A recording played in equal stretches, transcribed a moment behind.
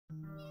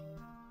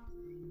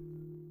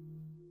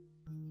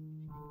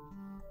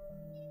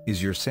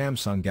Is your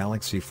Samsung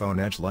Galaxy phone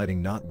edge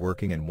lighting not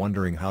working and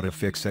wondering how to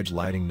fix edge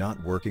lighting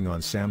not working on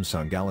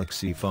Samsung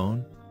Galaxy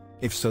phone?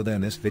 If so, then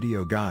this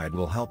video guide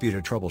will help you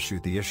to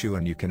troubleshoot the issue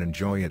and you can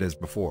enjoy it as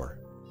before.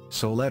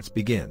 So let's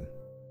begin.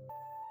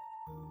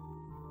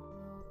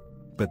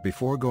 But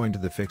before going to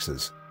the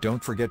fixes,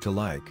 don't forget to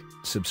like,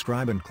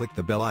 subscribe and click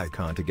the bell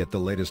icon to get the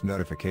latest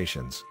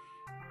notifications.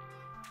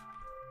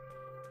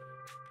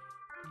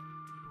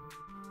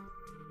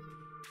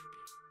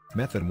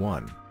 Method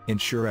 1.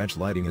 Ensure edge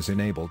lighting is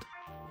enabled.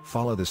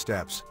 Follow the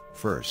steps.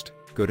 First,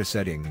 go to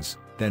Settings,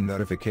 then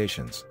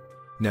Notifications.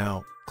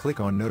 Now, click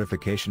on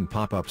Notification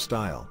Pop-up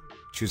Style.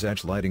 Choose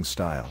Edge Lighting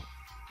Style.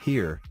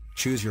 Here,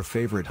 choose your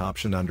favorite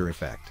option under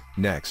Effect.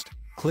 Next,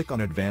 click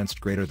on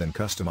Advanced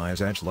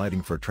Customize Edge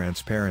Lighting for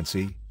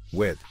transparency,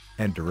 width,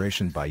 and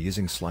duration by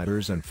using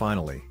sliders, and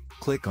finally,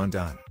 click on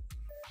Done.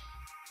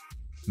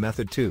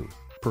 Method 2.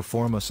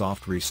 Perform a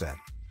soft reset.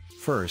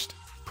 First,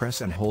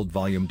 press and hold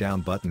volume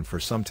down button for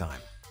some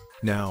time.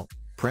 Now,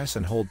 press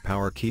and hold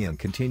power key and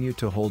continue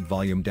to hold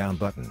volume down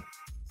button.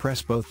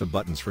 Press both the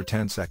buttons for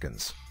 10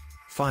 seconds.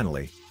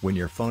 Finally, when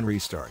your phone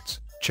restarts,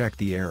 check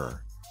the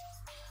error.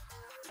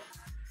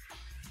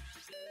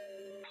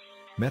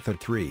 Method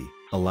 3.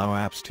 Allow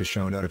apps to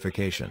show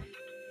notification.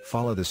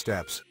 Follow the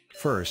steps.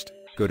 First,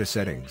 go to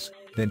Settings,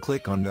 then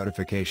click on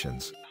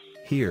Notifications.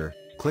 Here,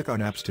 click on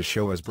Apps to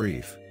show as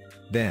brief.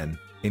 Then,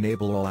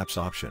 enable all apps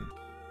option.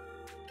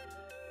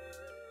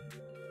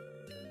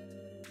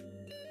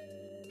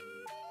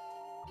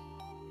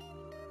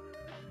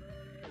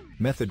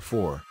 Method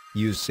 4.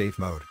 Use safe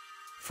mode.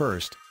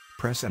 First,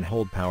 press and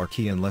hold power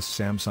key unless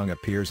Samsung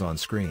appears on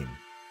screen.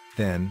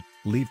 Then,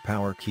 leave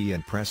power key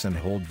and press and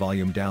hold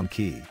volume down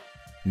key.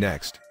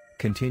 Next,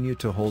 continue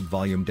to hold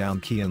volume down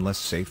key unless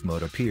safe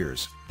mode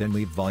appears, then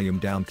leave volume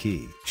down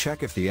key.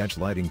 Check if the edge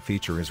lighting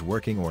feature is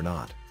working or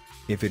not.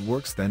 If it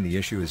works, then the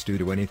issue is due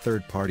to any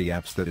third-party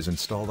apps that is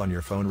installed on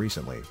your phone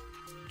recently.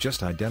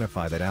 Just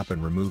identify that app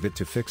and remove it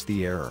to fix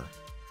the error.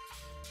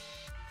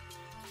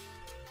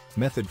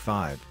 Method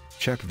 5.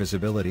 Check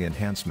visibility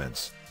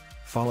enhancements.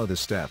 Follow the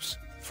steps.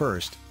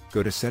 First,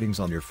 go to Settings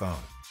on your phone.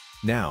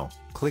 Now,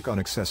 click on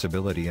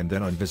Accessibility and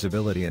then on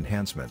Visibility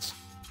Enhancements.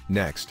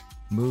 Next,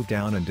 move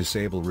down and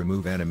disable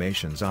Remove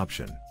Animations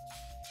option.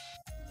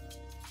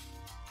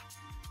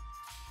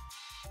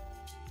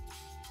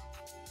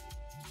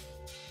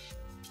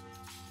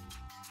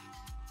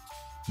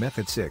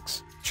 Method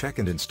 6. Check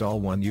and install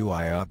One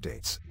UI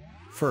updates.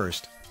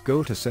 First,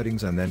 go to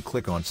Settings and then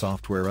click on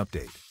Software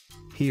Update.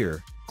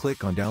 Here,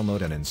 click on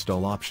Download and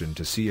Install option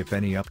to see if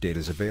any update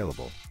is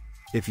available.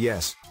 If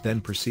yes,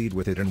 then proceed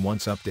with it, and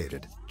once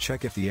updated,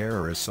 check if the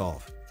error is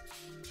solved.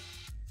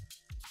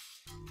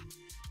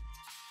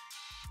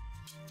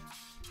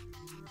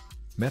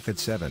 Method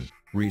 7.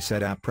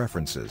 Reset app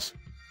preferences.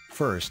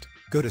 First,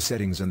 go to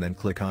Settings and then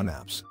click on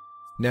Apps.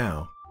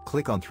 Now,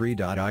 click on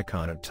three-dot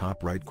icon at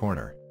top right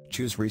corner,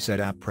 choose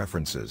Reset app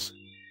preferences.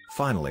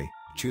 Finally,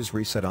 choose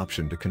Reset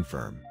option to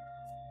confirm.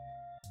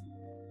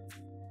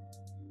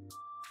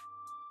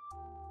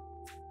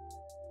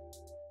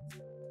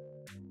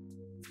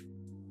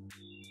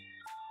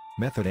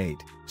 Method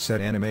 8. Set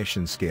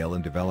animation scale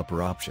and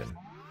developer option.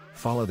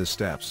 Follow the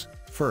steps.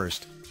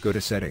 First, go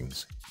to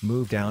Settings,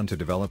 move down to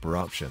Developer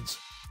Options.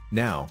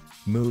 Now,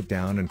 move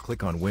down and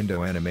click on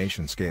Window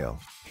Animation Scale.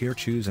 Here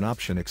choose an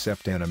option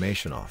Accept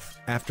Animation Off.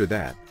 After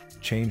that,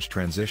 change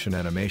Transition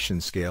Animation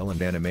Scale and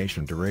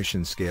Animation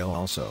Duration Scale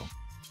also.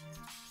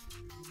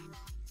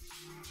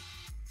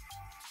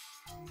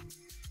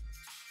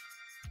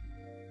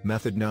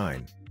 Method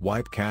 9.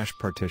 Wipe cache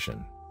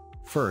partition.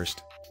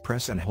 First,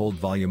 press and hold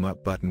volume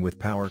up button with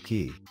power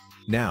key.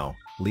 Now,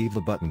 leave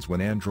the buttons when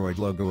Android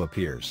logo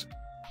appears.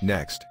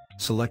 Next,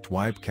 select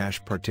Wipe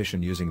cache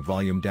partition using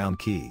volume down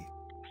key.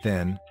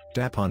 Then,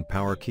 tap on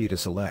power key to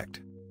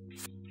select.